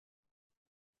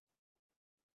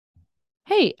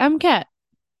Hey, I'm Kat.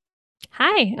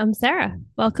 Hi, I'm Sarah.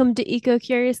 Welcome to Eco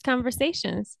Curious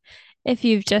Conversations. If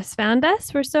you've just found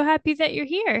us, we're so happy that you're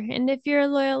here. And if you're a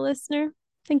loyal listener,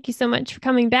 thank you so much for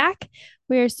coming back.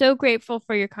 We are so grateful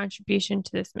for your contribution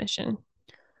to this mission.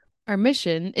 Our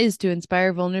mission is to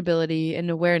inspire vulnerability and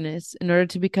awareness in order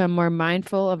to become more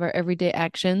mindful of our everyday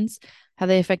actions, how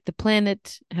they affect the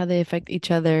planet, how they affect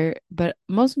each other, but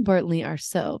most importantly,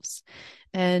 ourselves.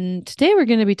 And today we're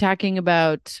going to be talking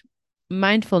about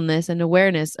mindfulness and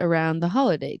awareness around the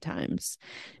holiday times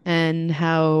and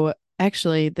how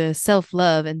actually the self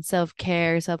love and self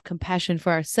care, self compassion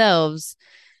for ourselves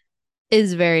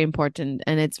is very important.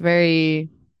 And it's very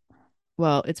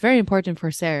important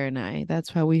for Sarah and I. That's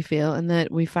how we feel. And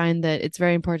that we find that it's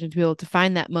very important to be able to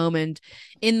find that moment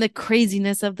in the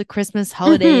craziness of the Christmas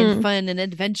holiday and fun and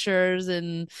adventures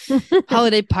and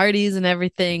holiday parties and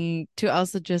everything to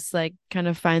also just like kind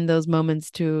of find those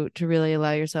moments to really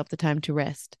allow yourself the time to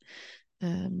rest.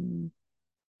 Um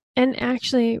And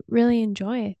actually, really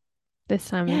enjoy this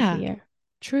time of the yeah, year.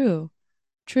 true.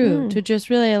 True. To Mm.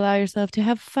 just really allow yourself to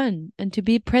have fun and to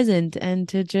be present and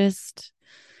to just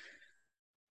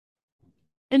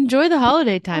enjoy the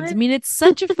holiday times. I What? mean, it's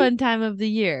such a fun time of the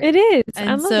year. It is. I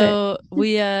And love it. so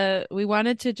we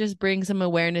wanted to just bring some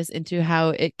awareness into how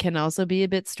it can also be a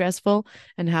bit stressful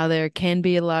and how there can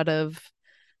be a lot of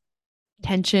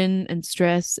tension and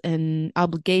stress and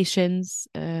obligations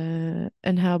and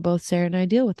how both Sarah and I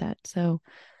deal with that. So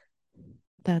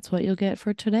that's what you'll get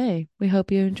for today. We hope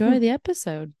you enjoy the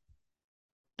episode.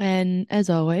 And as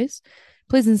always,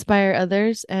 please inspire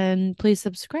others and please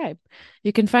subscribe.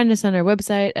 You can find us on our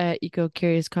website at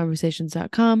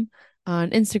ecocuriousconversations.com, on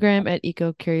Instagram at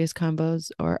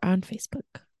ecocuriouscombos, or on Facebook.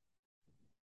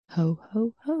 Ho,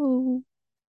 ho, ho.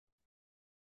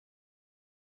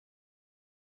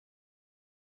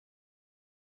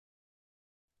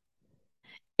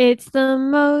 It's the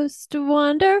most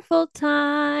wonderful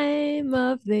time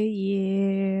of the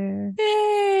year.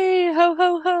 Yay! Ho,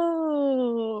 ho,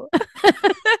 ho.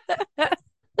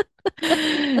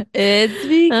 It's uh,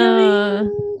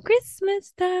 becoming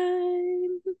Christmas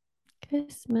time.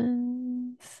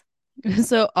 Christmas.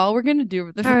 So, all we're going to do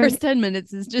for the All first right. 10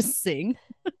 minutes is just sing.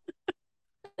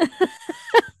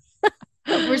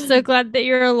 We're so glad that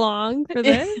you're along for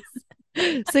this.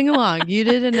 Sing along. You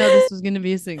didn't know this was going to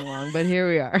be a sing along, but here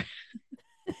we are.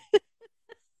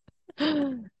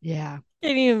 Yeah.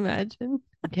 Can you imagine?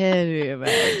 Can you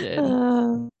imagine?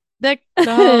 Uh, Deck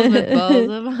the halls with balls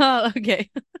of holly. Okay.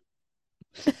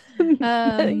 Um,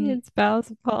 Million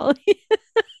spouse Polly.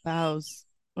 bows.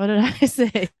 What did I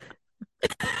say?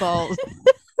 Balls.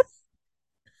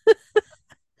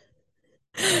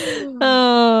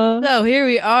 Oh, So here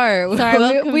we are. sorry. We,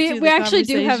 Welcome we to we the actually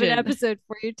do have an conversation. episode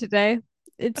for you today.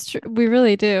 It's true. We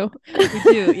really do. We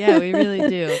do. Yeah, we really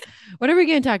do. What are we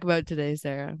going to talk about today,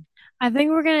 Sarah? I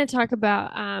think we're going to talk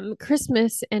about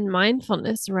Christmas and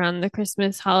mindfulness around the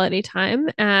Christmas holiday time.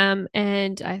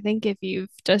 And I think if you've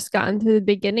just gotten to the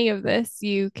beginning of this,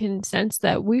 you can sense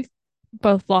that we've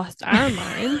both lost our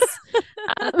minds.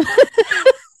 Um,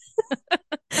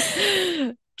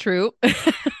 True.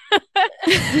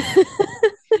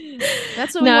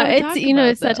 That's what we no, want to talk about,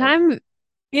 it's that though. time.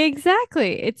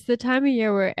 Exactly. It's the time of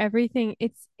year where everything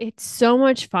it's so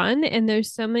much fun and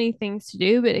there's so many things to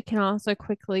do, but it can also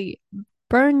quickly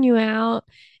burn you out.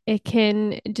 It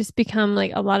can just become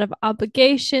like a lot of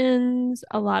obligations,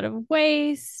 a lot of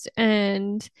waste,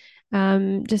 and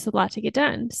just a lot to get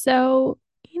done. So,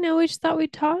 we just thought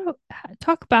we'd talk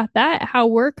about that, how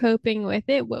we're coping with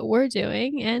it, what we're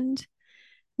doing, and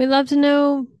we'd love to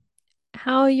know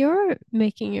how you're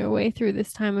making your way through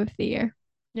this time of the year.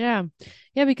 Yeah.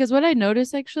 Yeah, because what I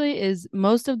notice actually is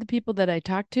most of the people that I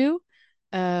talk to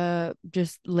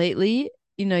just lately,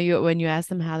 you when you ask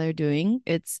them how they're doing,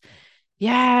 it's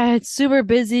super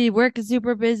busy, work is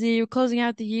super busy, we're closing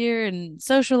out the year and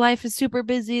social life is super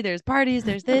busy. There's parties,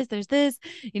 there's this,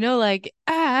 like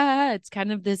it's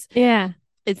kind of this Yeah.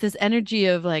 it's this energy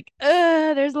of like,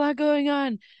 there's a lot going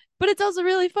on, but it's also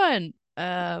really fun.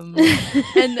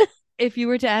 And if you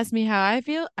were to ask me how I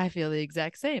feel the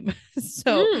exact same.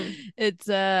 So Mm. it's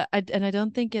and I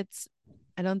don't think that's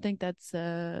an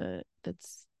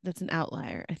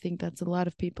outlier. I think that's a lot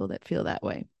of people that feel that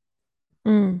way.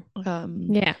 Mm. Um,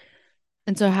 Yeah.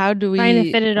 and so how do Trying to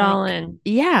we fit it all like in.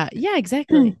 yeah,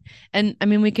 exactly. And I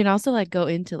mean we can also like go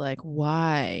into like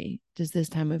why does this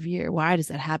time of year, why does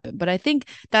that happen? But I think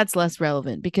that's less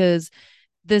relevant because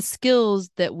the skills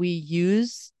that we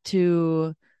use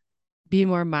to be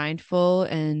more mindful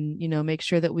and, make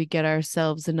sure that we get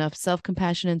ourselves enough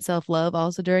self-compassion and self-love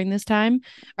also during this time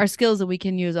are skills that we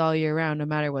can use all year round, no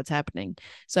matter what's happening.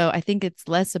 So I think it's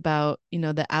less about,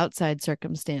 the outside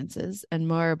circumstances and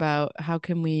more about how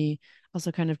can we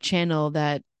also kind of channel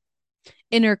that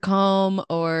inner calm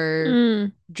or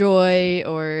Mm, joy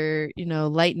or,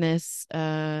 lightness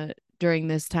during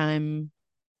this time,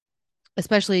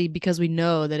 especially because we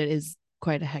know that it is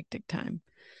quite a hectic time.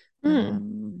 mm.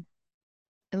 Um,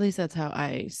 at least that's how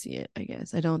I see it, I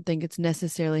guess. I don't think it's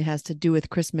necessarily has to do with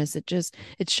Christmas. It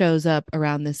shows up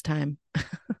around this time.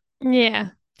 Yeah.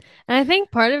 And I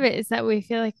think part of it is that we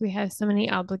feel like we have so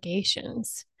many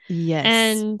obligations. Yes.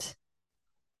 And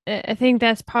I think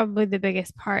that's probably the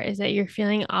biggest part is that you're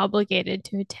feeling obligated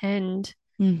to attend,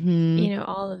 Mm-hmm.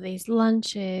 all of these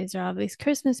lunches or all of these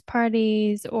Christmas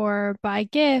parties or buy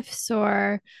gifts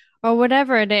or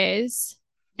whatever it is.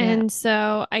 Yeah. And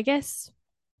so I guess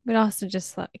we'd also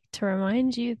just like to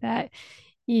remind you that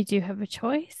you do have a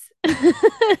choice.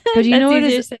 But you know That's what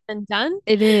is easier said than done.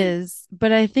 it is,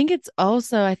 but I think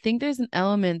there's an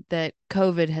element that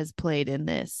COVID has played in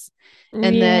this,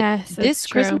 and that Yes, this that's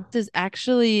Christmas true. is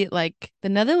actually like the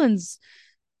Netherlands.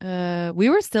 We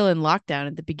were still in lockdown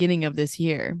at the beginning of this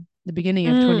year, the beginning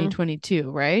of Mm.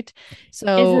 2022, right? Isn't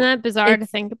So that bizarre to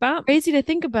it's think about? crazy to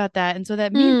think about that. And so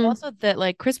that means Mm. also that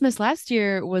like Christmas last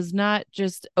year was not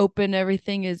just open,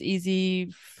 everything is easy,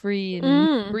 free, and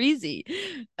Mm. breezy.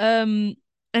 Um,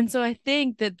 and so I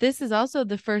think that this is also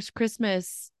the first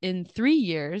Christmas in 3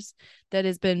 years that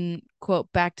has been,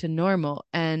 quote, back to normal.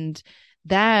 And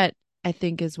that I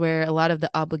think is where a lot of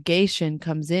the obligation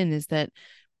comes in, is that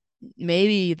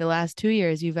maybe the last 2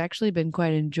 years you've actually been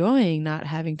quite enjoying not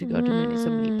having to go to so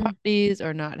many Mm. parties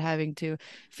or not having to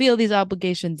feel these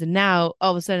obligations, and now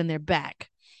all of a sudden they're back,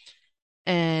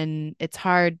 and it's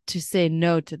hard to say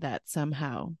no to that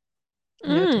somehow, to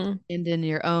Mm. stand in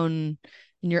your own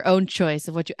choice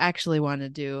of what you actually want to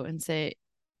do and say,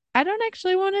 I don't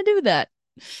actually want to do that,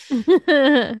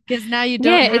 because now you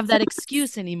Yeah, don't have it's that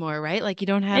excuse anymore, right? Like you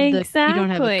don't have a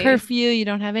exactly. curfew, you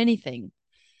don't have anything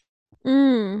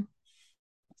Mm.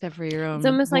 except for your It's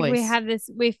own almost like voice.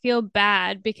 we feel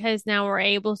bad because now we're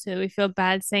able to. We feel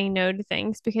bad saying no to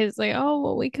things because like, oh,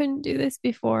 well, we couldn't do this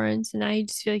before. And so now you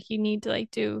just feel like you need to like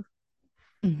do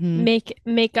Mm-hmm.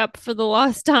 make up for the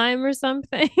lost time or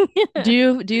something. Do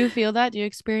you feel that? Do you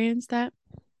experience that?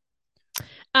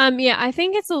 Yeah, I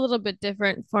think it's a little bit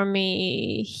different for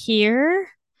me here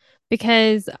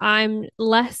because I'm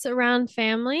less around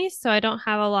family, so I don't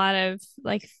have a lot of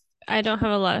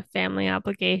family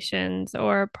obligations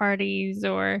or parties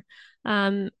or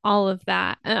all of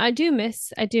that. And I do miss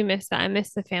that. I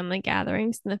miss the family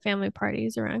gatherings and the family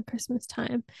parties around Christmas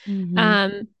time. Mm-hmm.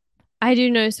 Um I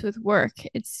do notice with work,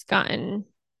 it's gotten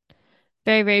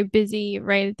very, very busy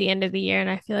right at the end of the year, and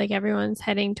I feel like everyone's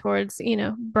heading towards,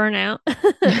 burnout.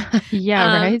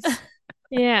 Yeah, Um, right.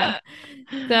 yeah.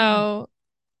 So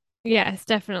yes,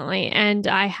 definitely. And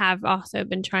I have also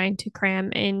been trying to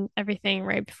cram in everything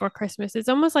right before Christmas. It's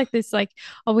almost like this, like,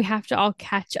 oh, we have to all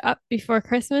catch up before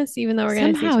Christmas, even though we're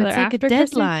going to see each Somehow other it's like a after Christmas.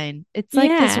 deadline. It's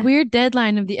like this Yeah. weird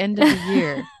deadline of the end of the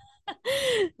year.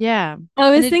 Yeah. I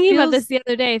And was it thinking about this feels the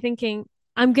other day, thinking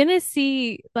I'm gonna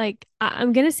see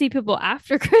people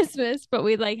after Christmas, but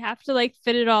we like have to like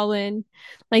fit it all in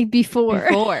like before.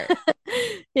 before.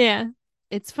 Yeah,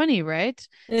 It's funny, right?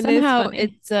 it is Somehow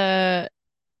funny.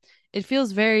 it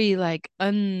feels very like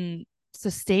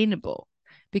unsustainable,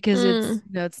 because Mm,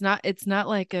 it's not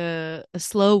like a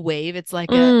slow wave. It's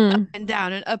like a up mm. and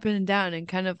down and up and down and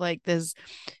kind of like this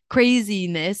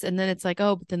craziness, and then it's like,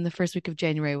 oh, but then the first week of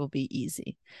January will be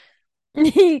easy.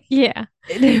 Yeah.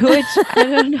 Which I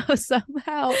don't know,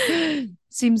 somehow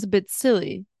seems a bit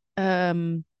silly.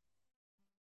 Um,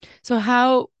 so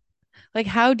how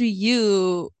do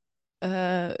you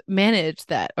manage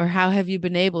that, or how have you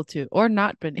been able to, or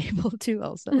not been able to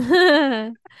also?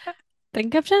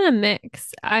 Think I've done a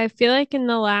mix. I feel like in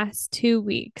the last 2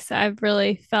 weeks, I've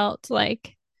really felt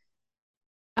like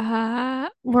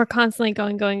we're constantly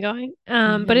going, going, going. But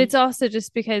Mm-hmm. it's also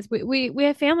just because we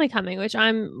have family coming, which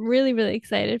I'm really, really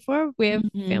excited for. We have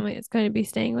Mm-hmm. family that's going to be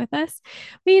staying with us.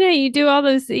 But you do all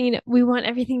those, we want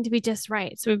everything to be just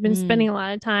right. So we've been Mm. spending a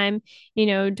lot of time,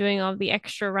 doing all the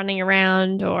extra running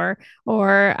around or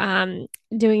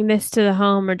doing this to the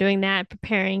home or doing that,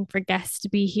 preparing for guests to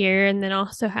be here, and then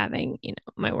also having,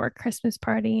 my work Christmas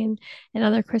party and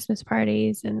other Christmas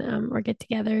parties and or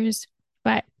get-togethers.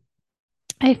 But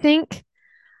I think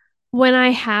when I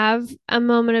have a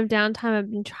moment of downtime,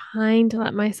 I've been trying to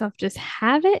let myself just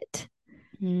have it.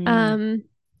 Mm. Um,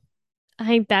 I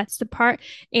think that's the part.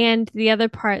 And the other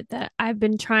part that I've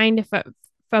been trying to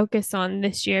focus on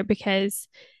this year, because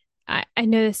I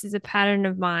know this is a pattern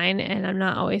of mine and I'm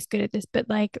not always good at this, but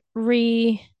like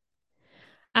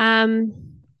um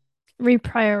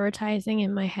reprioritizing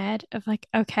in my head of like,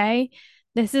 okay,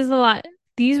 this is a lot.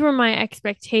 These were my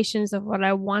expectations of what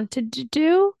I wanted to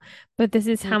do, but this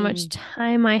is how much Mm,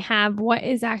 time I have. What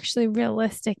is actually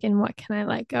realistic and what can I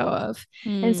let go of?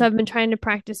 And so mm. I've been trying to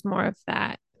practice more of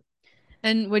that.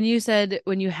 And when you said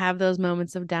when you have those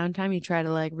moments of downtime, you try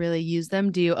to like really use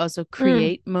them. Do you also Mm.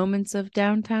 create moments of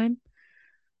downtime?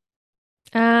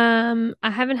 I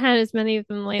haven't had as many of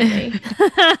them lately.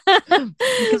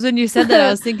 Because when you said that,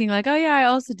 I was thinking like, oh yeah, I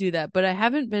also do that, but I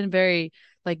haven't been very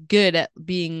like good at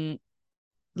being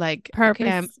like, okay,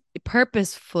 I'm Purpose.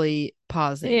 purposefully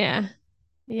pausing. Yeah.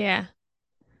 Yeah.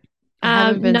 I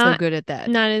haven't been so Not good at that.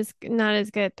 not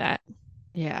as good at that.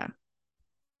 Yeah.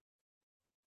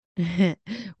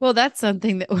 Well, that's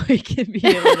something that we can be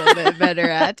a little bit better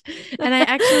at. And I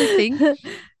actually think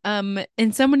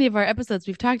in so many of our episodes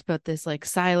we've talked about this like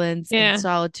silence and Yeah.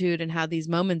 solitude and how these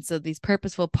moments of these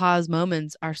purposeful pause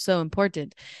moments are so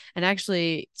important. And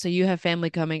actually, so you have family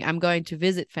coming. I'm going to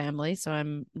visit family, so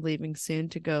I'm leaving soon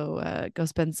to go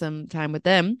spend some time with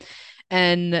them.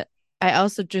 And I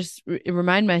also just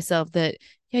remind myself that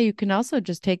yeah, you can also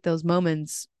just take those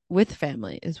moments with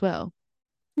family as well.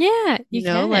 Yeah, You you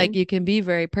know, like can. you can be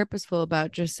very purposeful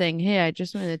about just saying, hey, I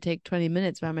just want to take 20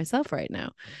 minutes by myself right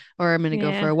now. Or I'm going to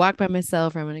go for Yeah. a walk by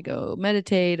myself, or I'm going to go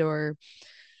meditate or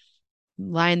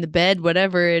lie in the bed,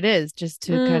 whatever it is, just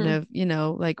to kind Mm,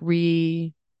 of, like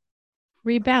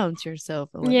rebalance yourself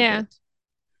a little yeah. bit.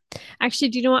 Actually,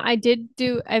 do you know what? I did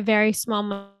do a very small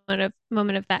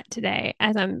moment of that today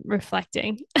as I'm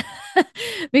reflecting.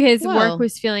 Because Well, I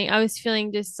was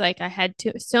feeling just like I had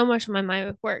so much on my mind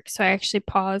with work. So I actually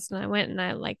paused and I went and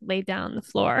I like laid down on the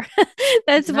floor.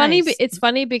 That's funny, but nice. it's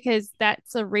funny because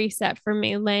that's a reset for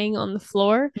me, laying on the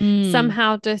floor Mm,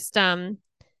 somehow, just and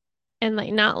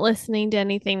like not listening to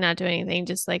anything, not doing anything,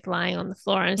 just like lying on the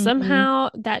floor. And mm-hmm. somehow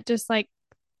that just like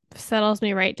settles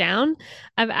me right down.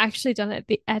 I've actually done it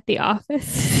at the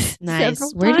office Nice.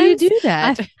 several Where do you times. do I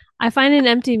that? I find an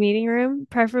empty meeting room,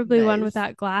 preferably one Nice.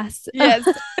 without glass. Yes.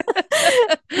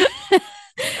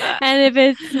 And if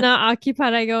it's not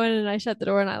occupied, I go in and I shut the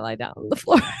door and I lie down on the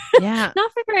floor. Yeah.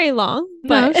 Not for very long,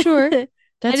 No, but sure. I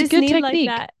That's a just good need like technique.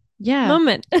 that Yeah.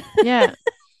 moment. Yeah.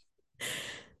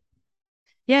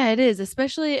 Yeah, it is,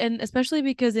 especially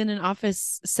because in an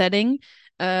office setting,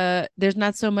 there's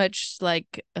not so much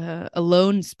like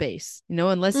alone space,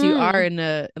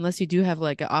 Mm, unless you do have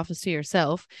like an office to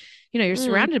yourself, you're mm,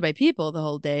 surrounded by people the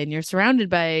whole day and you're surrounded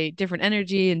by different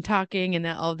energy and talking and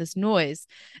all this noise.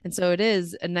 And so it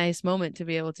is a nice moment to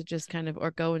be able to just kind of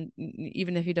or go and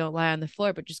even if you don't lie on the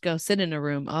floor, but just go sit in a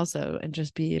room also and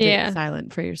just be a bit yeah.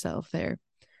 silent for yourself there.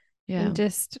 Yeah. And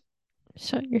just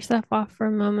shut yourself off for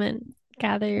a moment,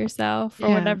 gather yourself or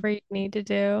Yeah. whatever you need to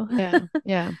do. Yeah,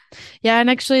 yeah. Yeah, and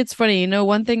actually it's funny,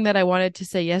 one thing that I wanted to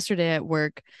say yesterday at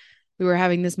work, we were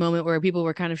having this moment where people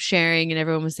were kind of sharing and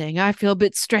everyone was saying, oh, I feel a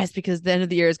bit stressed because the end of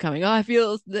the year is coming. Oh, I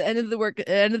feel the end of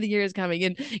the year is coming.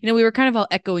 And we were kind of all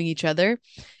echoing each other.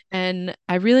 And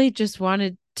I really just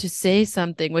wanted to say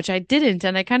something, which I didn't,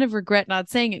 and I kind of regret not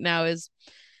saying it now, is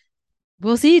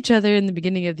we'll see each other in the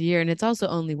beginning of the year and it's also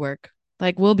only work.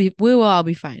 Like we will all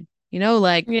be fine.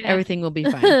 Like Yeah. everything will be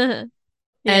fine.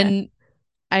 Yeah. And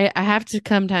I have to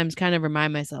sometimes kind of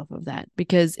remind myself of that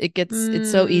because it's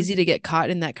so Mm. easy to get caught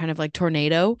in that kind of like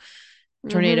tornado.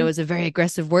 Tornado Mm-hmm. is a very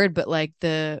aggressive word, but like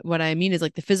what I mean is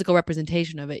like the physical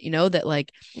representation of it, that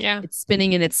like Yeah. it's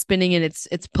spinning and it's spinning and it's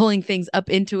pulling things up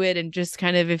into it and just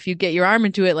kind of if you get your arm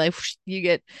into it, like whoosh, you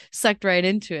get sucked right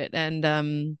into it. And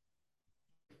No,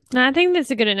 I think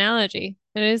that's a good analogy.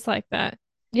 It is like that.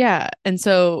 yeah. And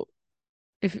so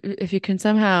if you can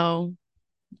somehow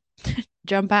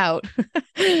jump out,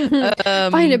 Find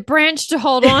a um branch to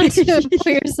hold on to and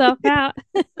pull yourself out.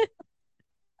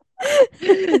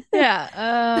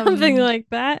 yeah, Something like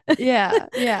that. yeah,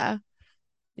 yeah.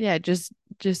 Yeah, just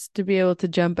to be able to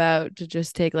jump out to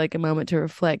just take like a moment to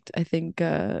reflect. I think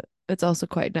it's also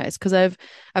quite nice because I've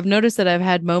noticed that I've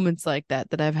had moments like that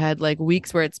I've had like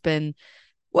weeks where it's been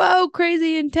whoa,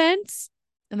 crazy intense,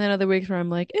 and then other weeks where I'm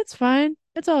like it's fine.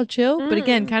 It's all chill. But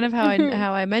again, Mm. kind of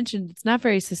how I mentioned, it's not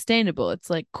very sustainable. It's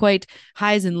like quite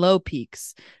highs and low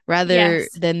peaks rather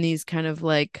Yes. than these kind of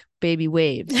like baby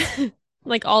waves.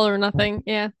 Like all or nothing.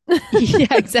 Yeah. Yeah,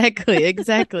 exactly.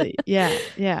 Exactly. Yeah.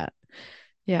 Yeah.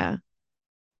 Yeah.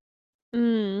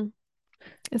 Mm.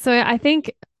 So I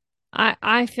think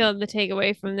I feel the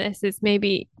takeaway from this is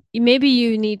maybe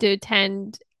you need to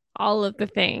attend all of the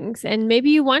things. And maybe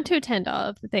you want to attend all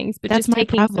of the things, but That's just my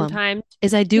taking some problem. time.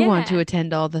 Is I do want to Yeah.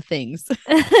 attend all the things.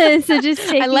 So just I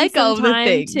taking like some all of the time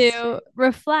things. to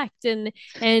reflect and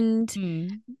Hmm.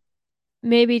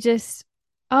 maybe just,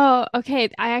 oh, okay,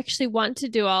 I actually want to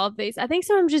do all of these. I think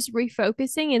sometimes just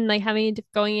refocusing and like having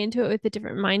going into it with a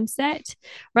different mindset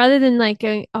rather than like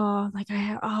going, oh, like I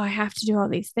have to do all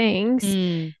these things.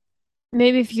 Mm.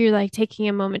 Maybe if you're like taking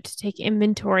a moment to take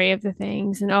inventory of the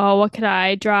things and, oh, what could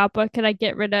I drop? What could I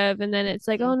get rid of? And then it's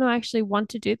like, oh no, I actually want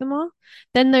to do them all.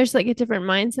 Then there's like a different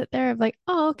mindset there of like,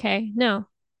 oh, okay, no,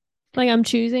 like I'm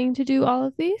choosing to do all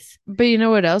of these. But you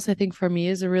know what else I think for me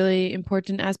is a really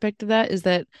important aspect of that is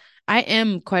that I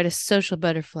am quite a social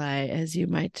butterfly, as you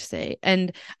might say.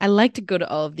 And I like to go to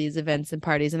all of these events and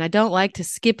parties, and I don't like to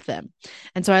skip them.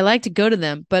 And so I like to go to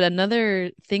them. But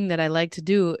another thing that I like to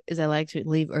do is I like to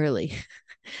leave early.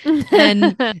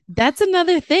 And that's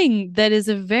another thing that is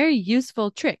a very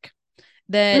useful trick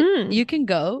that Mm, you can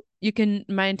go. You can,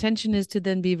 my intention is to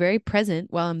then be very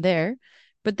present while I'm there,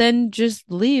 but then just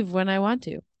leave when I want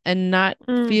to and not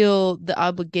mm, feel the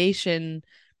obligation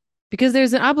because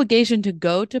there's an obligation to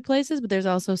go to places, but there's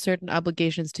also certain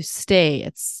obligations to stay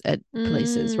at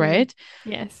places, mm. right?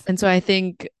 Yes. And so I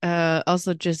think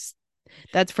also just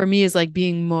that's for me is like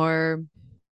being more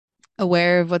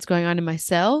aware of what's going on in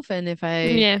myself. And if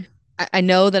Yeah. I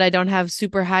know that I don't have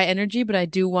super high energy, but I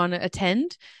do want to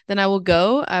attend, then I will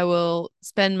go. I will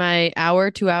spend my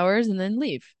hour, 2 hours, and then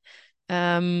leave.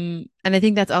 And I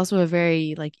think that's also a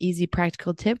very like easy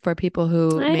practical tip for people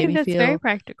who I think maybe that's very feel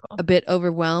practical. a bit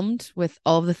overwhelmed with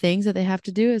all of the things that they have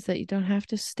to do is that you don't have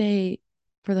to stay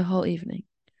for the whole evening.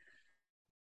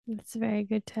 That's a very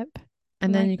good tip. I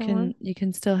And then like that one. you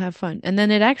can still have fun. And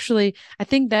then it actually I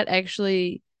think that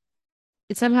actually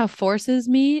it somehow forces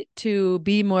me to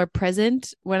be more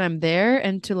present when I'm there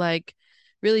and to like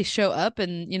really show up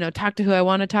and talk to who I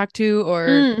want to talk to or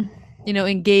Mm.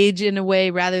 engage in a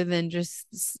way rather than just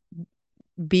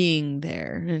being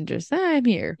there and just I'm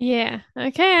here. Yeah.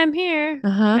 Okay, I'm here.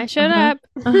 Uh-huh. I showed Uh-huh.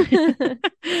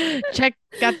 up. Check,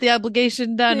 got the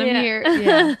obligation done. I'm Yeah. here.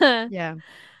 Yeah. Yeah.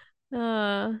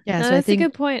 Yeah, No, so I that's a think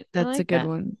good point. I that's a like good that.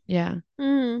 one. Yeah.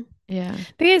 Mm. Yeah.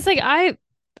 Because like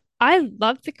I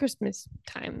love the Christmas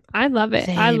time. I love it.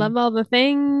 I Same. love all the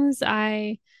things.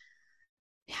 Yeah,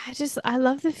 I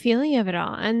love the feeling of it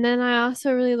all. And then I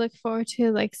also really look forward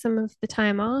to like some of the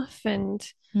time off and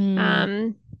Hmm.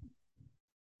 um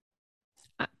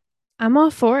I, I'm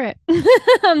all for it.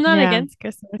 I'm not Yeah. against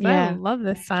Christmas. I Yeah. love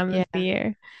this time Yeah. of the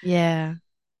year. Yeah.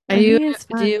 Are I you think it's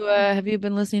do fun. you have you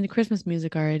been listening to Christmas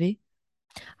music already?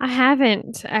 I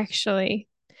haven't actually.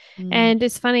 Mm. And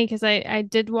it's funny because I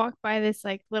did walk by this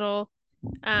like little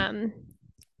um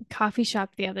coffee shop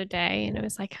the other day and it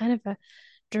was like kind of a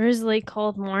drizzly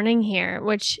cold morning here,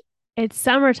 which it's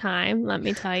summertime, let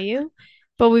me tell you.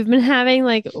 But we've been having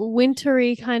like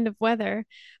wintry kind of weather.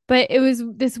 But it was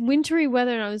this wintry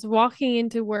weather, and I was walking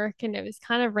into work and it was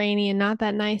kind of rainy and not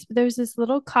that nice. But there was this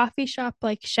little coffee shop,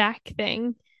 like shack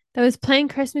thing that was playing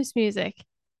Christmas music.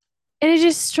 And it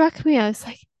just struck me. I was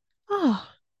like, oh,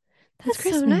 It's that's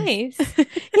so Christmas. nice.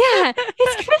 Yeah,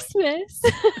 it's Christmas.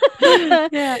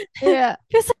 Yeah. Yeah.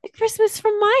 Feels like Christmas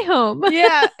from my home.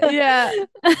 Yeah. Yeah.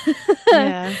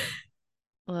 Yeah.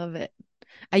 Love it.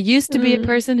 I used to be a Mm,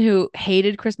 person who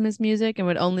hated Christmas music and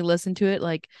would only listen to it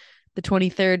like the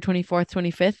 23rd, 24th,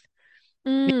 25th,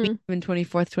 maybe mm, even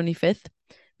 24th, 25th.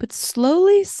 But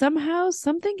slowly, somehow,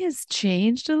 something has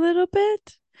changed a little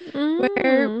bit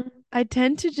where mm. I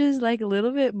tend to just like a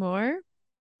little bit more,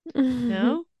 you Mhm.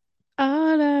 know?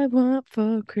 All I want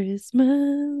for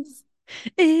Christmas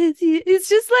is you. It's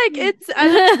just like I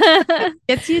don't know, it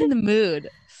gets you in the mood.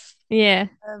 Yeah.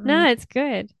 No, Um, it's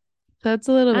good. so it's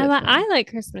a little bit fun. I like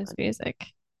Christmas music.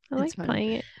 I It's like fun.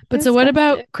 playing it. But so It's what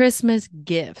about festive. Christmas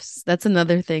gifts? That's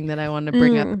another thing that I want to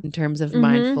bring up Mm. in terms of Mm-hmm.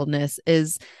 mindfulness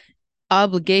is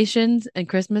obligations and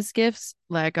Christmas gifts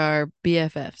like our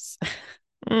BFFs.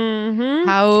 Mm-hmm.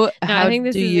 No, I How think do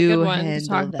this is a you good one to handle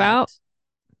talk that? about.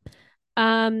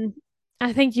 Um,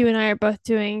 I think you and I are both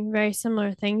doing very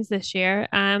similar things this year.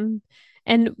 And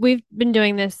we've been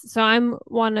doing this. So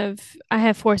I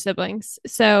have four siblings.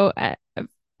 So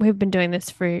we've been doing this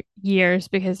for years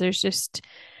because there's just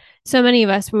so many of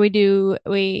us where we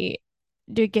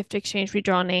do gift exchange, we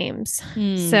draw names.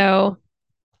 Hmm. So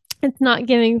it's not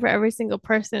giving for every single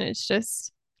person. It's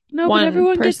just No, but one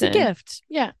everyone gets a person gift.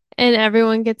 Yeah. and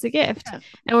everyone gets a gift. Yeah.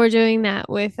 And we're doing that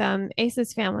with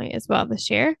Ace's family as well this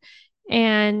year.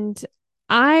 And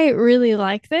I really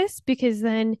like this because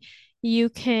then you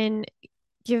can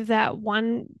give that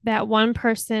one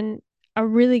person a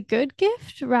really good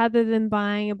gift rather than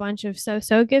buying a bunch of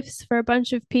so-so gifts for a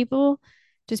bunch of people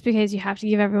just because you have to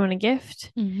give everyone a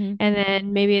gift. Mm-hmm. And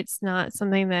then maybe it's not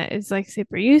something that is like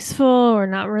super useful or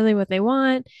not really what they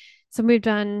want. So we've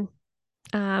given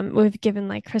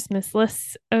like Christmas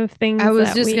lists of I things was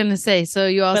that just we gonna say, so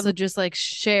you also would, just like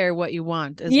share what you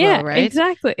want as yeah, well, right?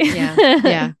 exactly. Yeah,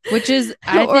 yeah. Which is,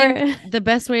 I think, Or the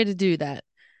best way to do that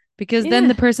because then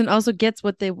the yeah, person also gets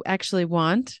what they actually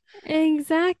want.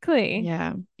 exactly.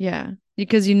 Yeah, yeah.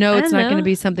 Because you know I it's don't not going to know.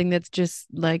 be something that's just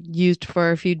like used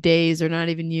for a few days or not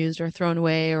even used or thrown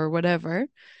away or whatever.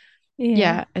 Yeah.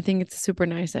 Yeah, I think it's a super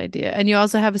nice idea. And you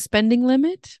also have a spending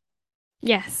limit.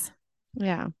 Yes.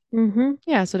 Yeah. Mm-hmm.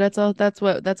 Yeah, so that's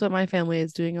what my family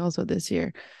is doing also this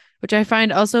year, which I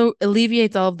find also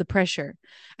alleviates all of the pressure.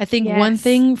 I think one Yes.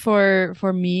 thing for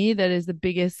me that is the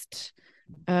biggest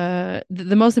the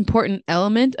most important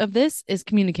element of this is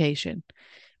communication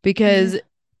Yeah. because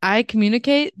I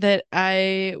communicate that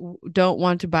don't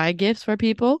want to buy gifts for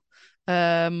people.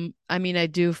 I mean, I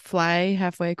do fly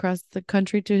halfway across the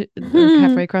country to or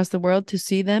halfway across the world to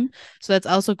see them, so that's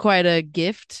also quite a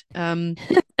gift.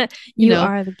 You You know,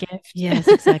 are the gift.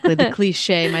 yes, exactly. The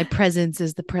cliche, my presence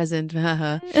is the present.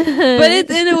 Haha. But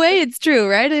it's in a way it's true,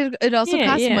 right? It also Yeah,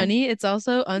 costs yeah. money. It's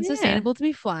also Yeah. unsustainable to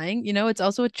be flying. It's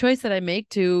also a choice that I make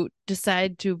to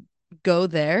decide to go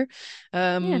there.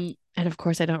 Yeah. And of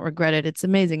course I don't regret it. It's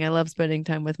amazing. I love spending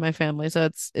time with my family. So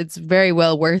it's very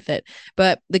well worth it.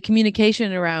 But the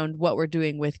communication around what we're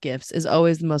doing with gifts is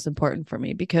always the most important for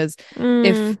me because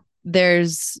if Mm,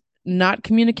 there's not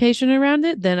communication around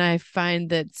it, then I find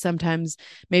that sometimes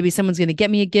maybe someone's going to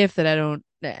get me a gift that I don't,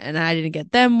 and I didn't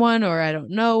get them one, or I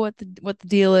don't know what the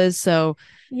deal is. So,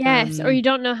 yes. Or um, you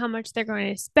don't know how much they're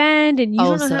going to spend and you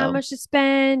don't know how also, much to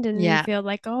spend and you yeah, feel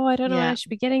like, oh, I don't know what I yeah, should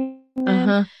be getting uh them.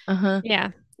 huh, uh huh,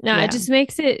 Yeah. No, it yeah, just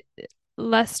makes it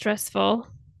less stressful.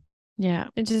 yeah.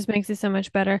 It just makes it so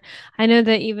much better. I know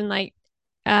that even like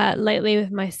lately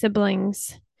with my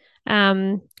siblings,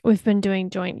 we've been doing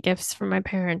joint gifts for my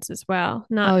parents as well.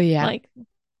 Oh yeah,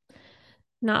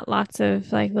 Not lots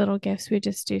of like little gifts. We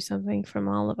just do something from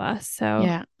all of us. So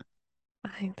yeah,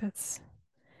 I think that's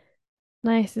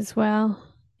nice as well.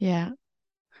 yeah,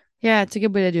 yeah. It's a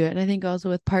good way to do it, and I think also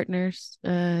with partners,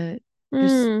 just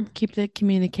Mm, keep the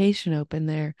communication open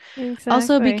there.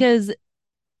 Also, exactly. because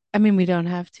I mean, we don't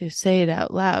have to say it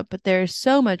out loud, but there's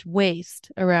so much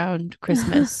waste around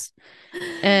Christmas.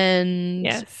 And,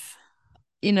 Yes.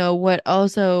 what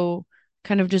also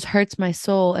kind of just hurts my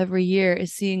soul every year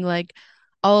is seeing like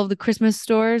all of the Christmas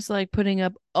stores like putting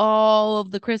up all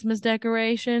of the Christmas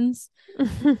decorations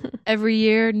every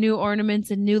year, new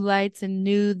ornaments and new lights and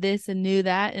new this and new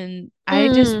that. And I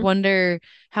just Mm, wonder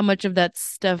how much of that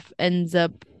stuff ends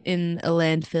up in a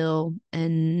landfill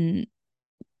and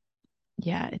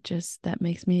yeah, it just that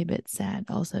makes me a bit sad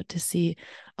also to see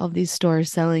all these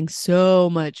stores selling so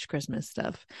much Christmas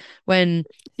stuff when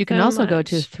you can so also go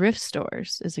to much. thrift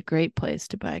stores is a great place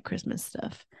to buy Christmas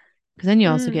stuff because then you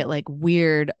also Mm. get like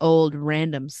weird old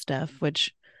random stuff,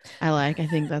 which I like. I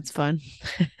think that's fun.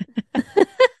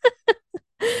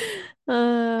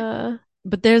 uh,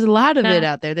 But there's a lot of it no,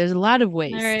 out there. There's a lot of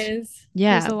there waste. is.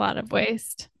 There's Yeah. a lot of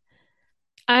waste.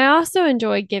 I also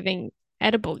enjoy giving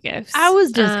edible I gifts.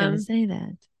 was just gonna say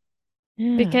that.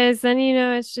 Yeah. Because then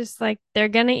it's just like they're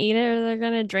gonna eat it or they're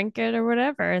gonna drink it or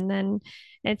whatever, and then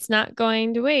it's not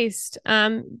going to waste.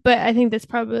 But I think that's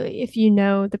probably if you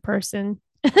know the person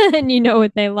and you know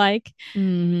what they like, so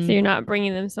Hmm. you're not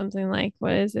bringing them something like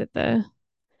what is it, the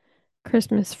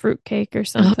Christmas fruit cake or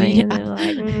Oh something, and yeah. they're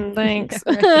like, Yeah, thanks.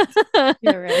 right.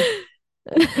 Yeah, right.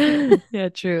 Yeah,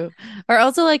 true. Or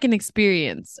also like an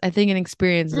experience. I think an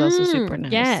experience is also super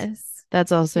nice. Yes,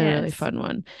 That's also a really yes. fun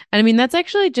one. And I mean, that's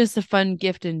actually just a fun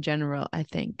gift in general, I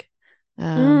think.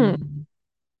 Mm.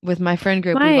 With my friend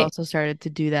group, we've My also started to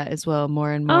do that as well,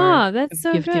 more and more oh, that's of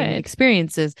so gifting good.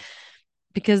 experiences.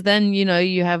 Because then,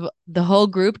 you have the whole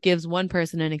group gives one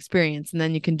person an experience and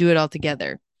then you can do it all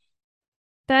together.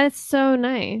 That's so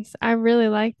nice. I really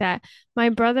like that. My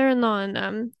brother-in-law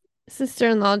and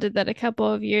sister-in-law did that a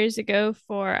couple of years ago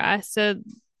for us. So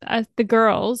the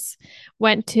girls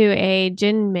went to a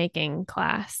gin making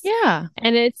class. Yeah.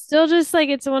 And it's still just like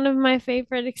it's one of my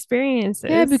favorite Yeah,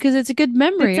 experiences. because it's a good It's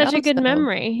memory such a good also.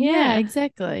 memory. Yeah, Yeah.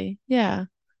 exactly. Yeah.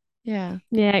 Yeah.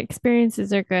 Yeah,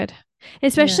 experiences are good. Yeah.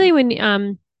 Especially when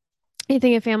you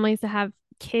think of families that have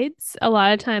kids. A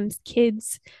lot of times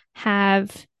kids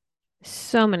have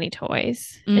so many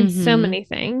toys and so Mm-hmm. many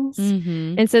things.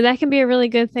 Mm-hmm. And so that can be a really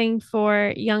good thing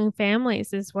for young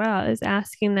families as well, is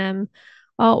asking them,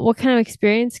 oh, what kind of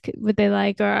experience would they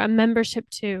like, or a membership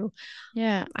to,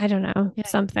 Yeah. I don't know, Yeah.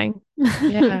 something.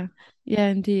 Yeah. Yeah,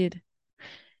 indeed.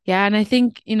 Yeah, and I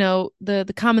think,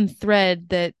 the common thread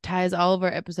that ties all of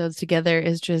our episodes together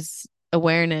is just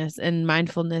awareness and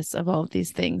mindfulness of all of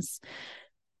these things.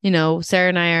 Sarah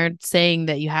and I aren't saying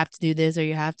that you have to do this or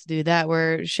you have to do that.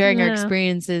 We're sharing our No.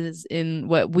 experiences in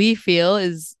what we feel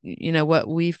is, what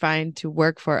we find to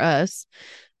work for us,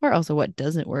 or also what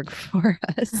doesn't work for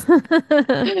us.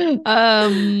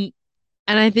 Um,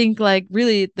 and I think like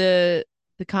really the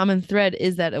common thread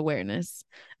is that awareness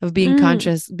of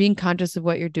Mm. being conscious of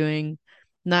what you're doing,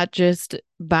 not just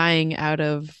buying out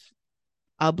of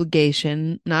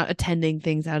obligation, not attending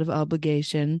things out of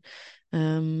obligation,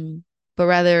 um, but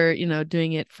rather,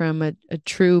 doing it from a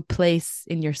true place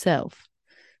in yourself.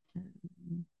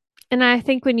 And I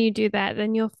think when you do that,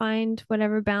 then you'll find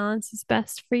whatever balance is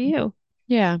best for you.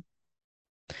 Yeah.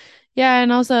 Yeah,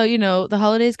 and also, the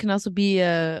holidays can also be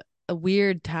a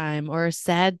weird time or a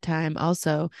sad time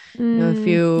also. If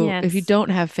you Yes. don't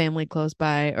have family close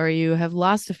by or you have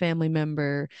lost a family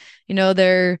member,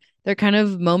 they're kind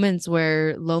of moments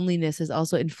where loneliness is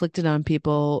also inflicted on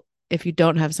people if you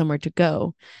don't have somewhere to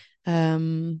go.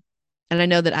 Um and I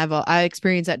know that I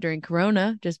experienced that during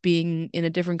Corona, just being in a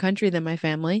different country than my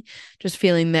family, just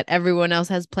feeling that everyone else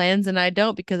has plans and I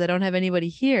don't because I don't have anybody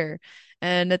here.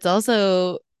 And it's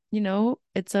also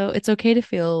it's okay to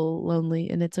feel lonely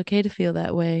and it's okay to feel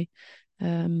that way.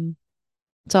 um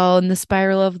it's all in the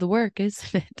spiral of the work,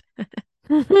 isn't it?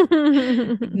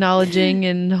 Acknowledging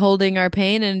and holding our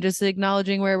pain and just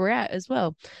acknowledging where we're at as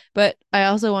well. But I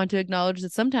also want to acknowledge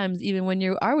that sometimes even when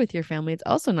you are with your family, it's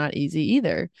also not easy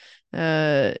either.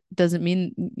 Doesn't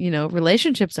mean,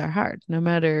 relationships are hard no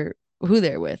matter who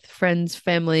they're with, friends,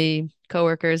 family,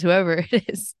 coworkers, whoever it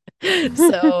is.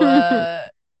 So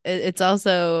it's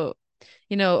also,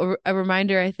 a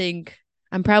reminder. I think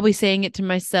I'm probably saying it to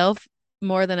myself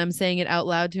more than I'm saying it out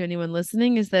loud to anyone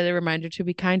listening, is that a reminder to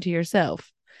be kind to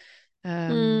yourself.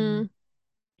 um Mm,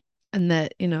 and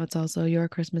that, it's also your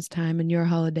Christmas time and your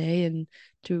holiday, and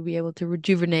to be able to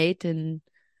rejuvenate and,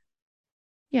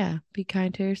 yeah, be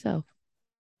kind to yourself.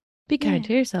 Be kind yeah.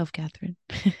 to yourself, Catherine.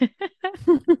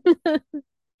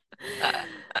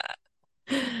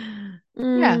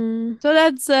 Yeah, Mm, so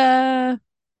that's there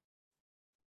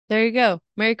you go.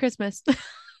 Merry Christmas.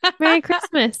 Merry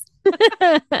Christmas.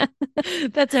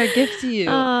 That's our gift to you.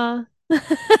 Aw.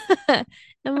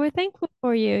 And we're thankful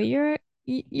for you.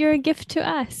 You're a gift to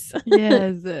us.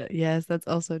 Yes, yes, that's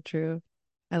also true.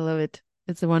 I love it.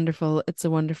 It's a wonderful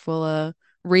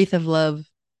wreath of love.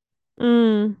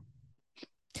 Mm.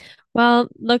 Well,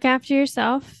 look after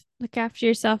yourself. Look after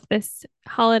yourself this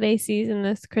holiday season,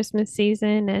 this Christmas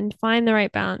season, and find the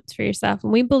right balance for yourself.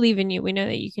 And we believe in you. We know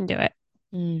that you can do it.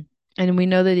 Mm. And we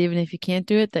know that even if you can't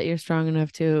do it, that you're strong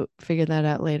enough to figure that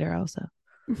out later also.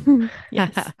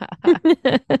 Yes.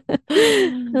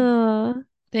 Oh,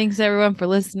 Thanks everyone for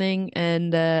listening.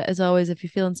 And as always, if you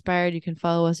feel inspired, you can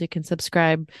follow us, you can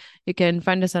subscribe. You can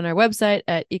find us on our website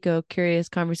at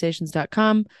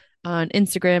ecocuriousconversations.com, on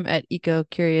Instagram at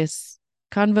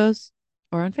ecocuriousconvos,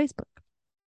 or on Facebook.